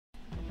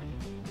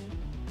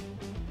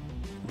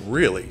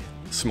really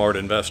smart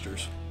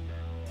investors.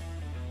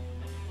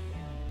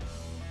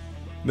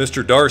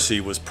 Mr.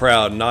 Darcy was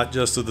proud not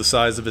just of the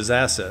size of his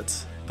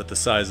assets, but the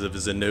size of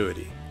his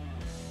annuity.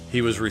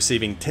 He was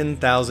receiving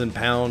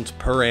 £10,000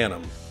 per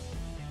annum.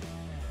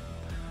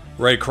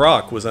 Ray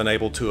Kroc was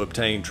unable to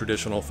obtain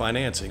traditional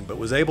financing, but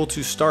was able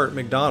to start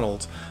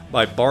McDonald's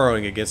by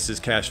borrowing against his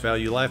cash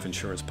value life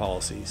insurance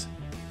policies,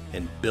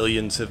 and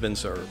billions have been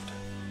served.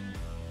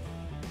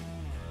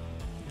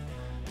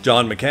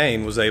 John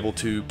McCain was able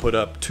to put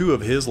up 2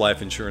 of his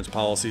life insurance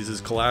policies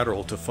as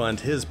collateral to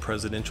fund his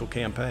presidential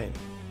campaign.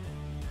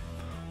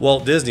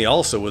 Walt Disney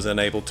also was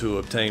unable to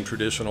obtain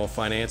traditional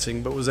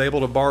financing, but was able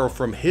to borrow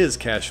from his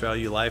cash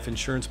value life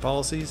insurance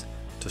policies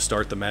to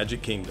start the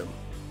Magic Kingdom.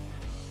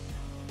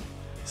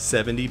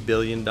 $70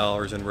 billion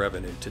in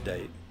revenue to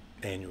date,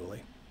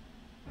 annually.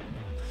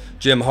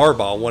 Jim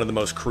Harbaugh, one of the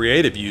most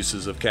creative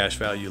uses of cash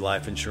value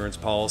life insurance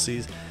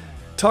policies.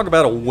 Talk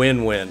about a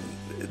win-win.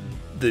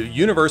 The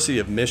University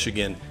of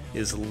Michigan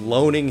is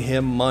loaning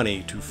him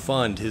money to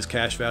fund his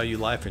cash value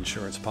life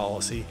insurance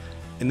policy,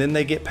 and then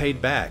they get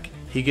paid back.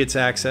 He gets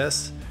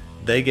access,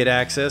 they get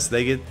access,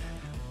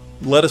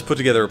 let us put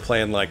together a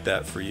plan like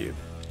that for you.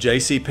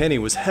 J.C. Penney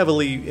was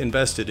heavily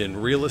invested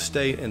in real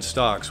estate and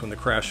stocks when the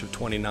crash of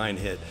 '29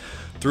 hit.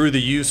 Through the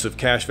use of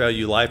cash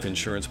value life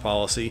insurance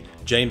policy,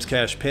 James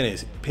Cash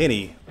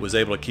Penney was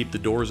able to keep the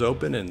doors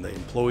open and the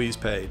employees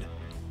paid.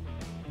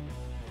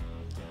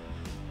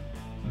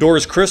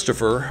 Doris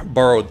Christopher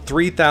borrowed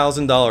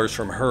 $3,000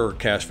 from her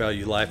cash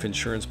value life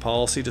insurance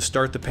policy to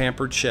start the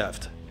Pampered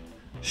Chef.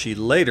 She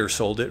later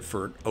sold it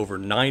for over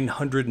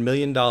 $900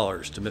 million to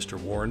Mr.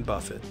 Warren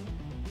Buffett.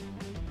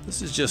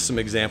 This is just some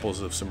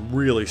examples of some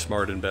really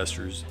smart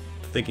investors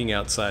thinking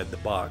outside the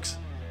box.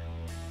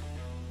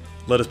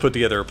 Let us put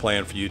together a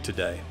plan for you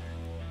today.